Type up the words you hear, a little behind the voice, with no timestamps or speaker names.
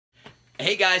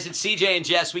Hey guys, it's CJ and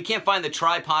Jess. We can't find the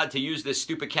tripod to use this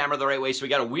stupid camera the right way, so we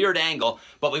got a weird angle,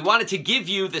 but we wanted to give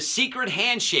you the secret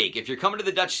handshake. If you're coming to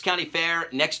the Dutchess County Fair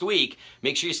next week,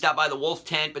 make sure you stop by the Wolf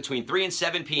Tent between 3 and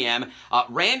 7 p.m.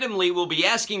 Randomly, we'll be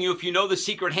asking you if you know the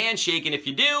secret handshake, and if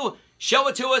you do, show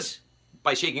it to us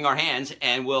by shaking our hands,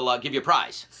 and we'll give you a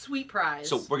prize. Sweet prize.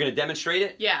 So we're going to demonstrate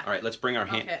it? Yeah. All right, let's bring our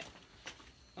hand. Okay.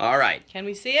 All right. Can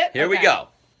we see it? Here we go.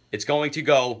 It's going to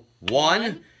go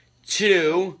 1,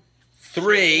 2,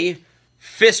 3,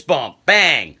 fist bump,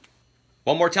 bang.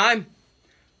 One more time.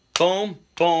 Boom,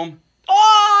 boom.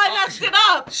 Oh, I messed it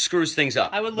up. Screws things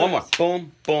up. I would lose. One more.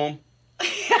 Boom, boom.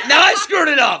 Now I screwed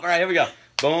it up. All right, here we go.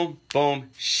 Boom, boom,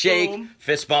 shake, Boom.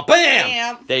 fist bump, bam.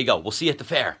 Bam. There you go. We'll see you at the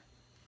fair.